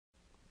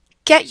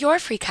Get your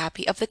free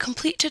copy of the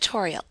complete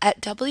tutorial at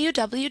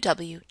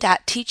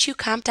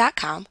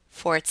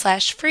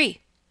www.teachucomp.com/free.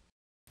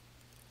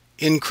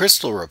 In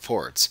Crystal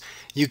Reports,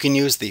 you can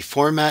use the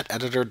Format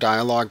Editor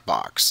dialog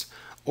box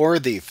or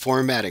the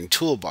Formatting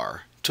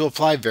toolbar to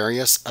apply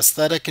various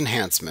aesthetic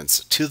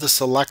enhancements to the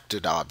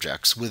selected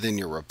objects within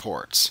your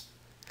reports.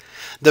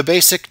 The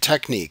basic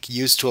technique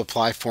used to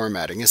apply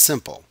formatting is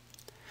simple.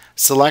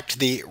 Select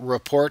the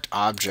report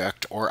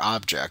object or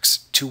objects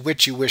to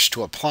which you wish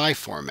to apply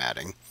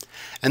formatting,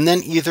 and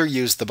then either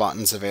use the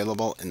buttons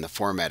available in the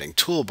Formatting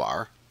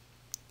toolbar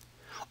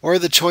or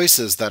the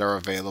choices that are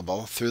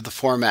available through the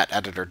Format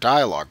Editor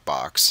dialog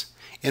box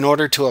in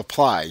order to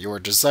apply your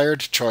desired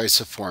choice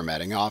of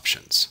formatting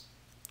options.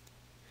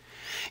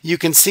 You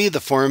can see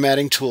the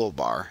Formatting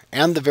toolbar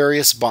and the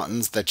various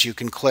buttons that you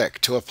can click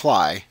to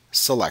apply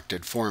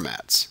selected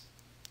formats.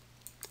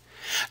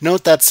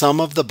 Note that some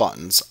of the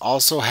buttons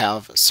also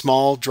have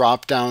small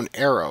drop-down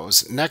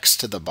arrows next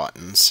to the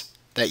buttons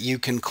that you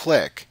can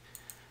click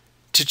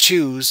to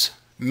choose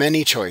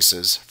many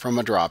choices from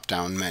a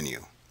drop-down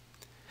menu.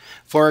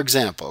 For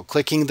example,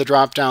 clicking the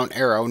drop-down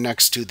arrow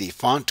next to the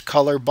Font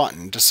Color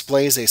button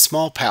displays a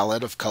small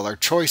palette of color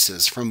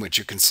choices from which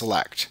you can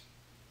select.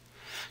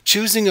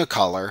 Choosing a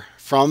color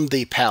from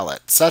the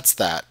palette sets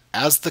that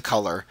as the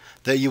color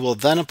that you will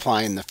then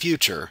apply in the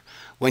future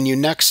when you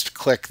next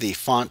click the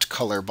Font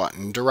Color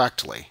button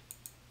directly.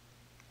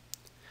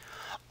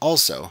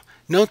 Also,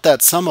 note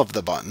that some of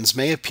the buttons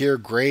may appear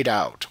grayed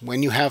out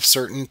when you have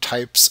certain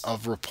types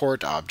of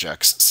report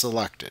objects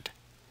selected.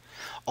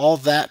 All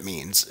that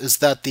means is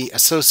that the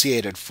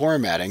associated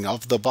formatting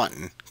of the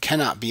button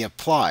cannot be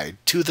applied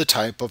to the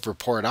type of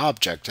report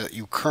object that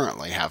you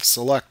currently have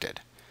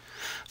selected.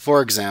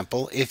 For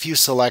example, if you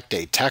select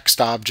a text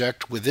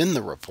object within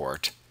the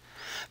report,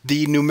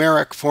 the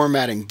numeric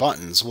formatting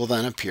buttons will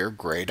then appear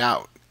grayed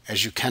out,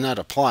 as you cannot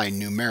apply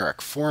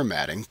numeric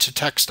formatting to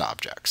text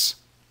objects.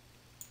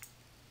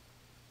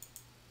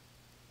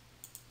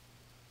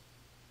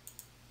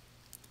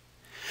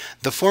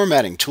 The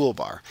Formatting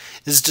toolbar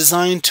is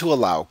designed to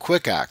allow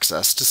quick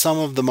access to some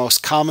of the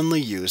most commonly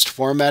used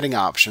formatting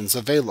options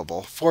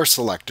available for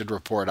selected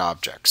report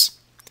objects.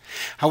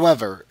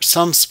 However,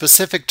 some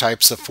specific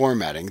types of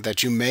formatting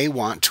that you may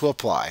want to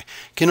apply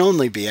can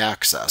only be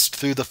accessed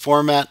through the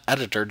Format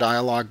Editor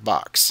dialog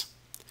box.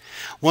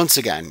 Once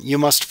again, you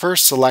must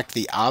first select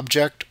the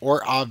object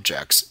or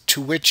objects to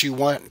which you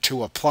want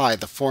to apply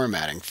the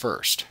formatting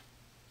first.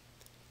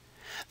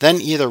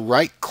 Then either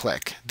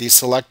right-click the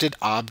selected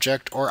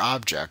object or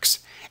objects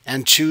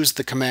and choose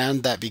the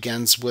command that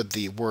begins with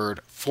the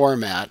word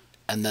Format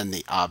and then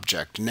the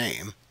object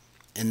name,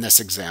 in this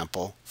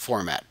example,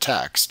 Format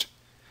Text,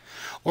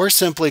 or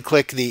simply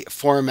click the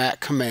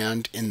Format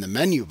command in the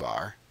menu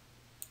bar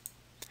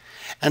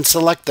and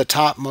select the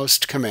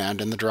topmost command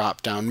in the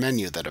drop-down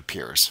menu that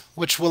appears,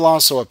 which will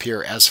also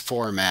appear as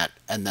Format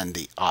and then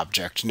the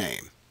object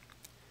name.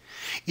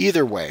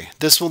 Either way,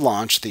 this will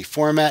launch the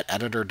Format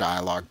Editor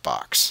dialog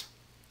box.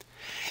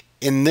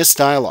 In this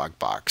dialog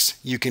box,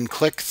 you can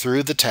click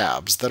through the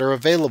tabs that are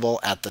available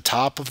at the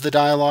top of the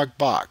dialog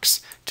box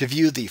to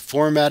view the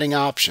formatting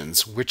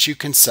options which you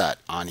can set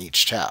on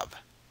each tab.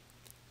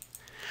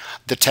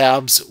 The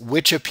tabs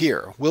which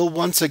appear will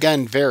once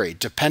again vary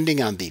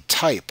depending on the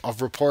type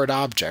of report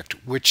object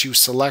which you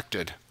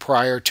selected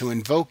prior to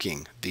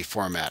invoking the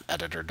Format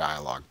Editor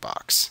dialog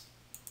box.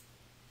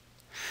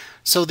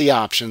 So the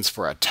options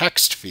for a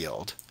text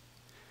field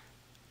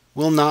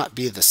will not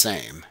be the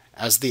same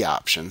as the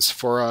options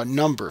for a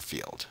number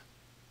field.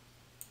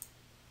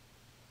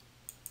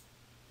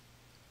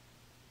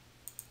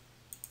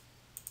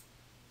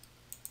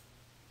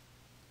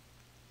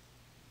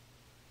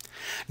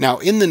 Now,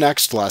 in the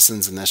next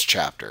lessons in this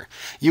chapter,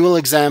 you will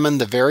examine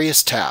the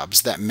various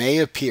tabs that may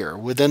appear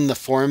within the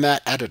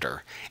Format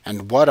Editor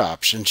and what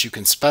options you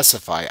can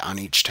specify on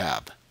each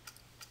tab.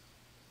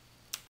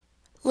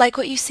 Like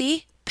what you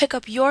see? Pick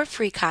up your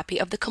free copy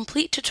of the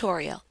complete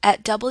tutorial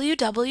at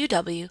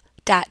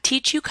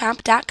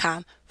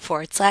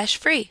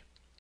www.teachucomp.com/free.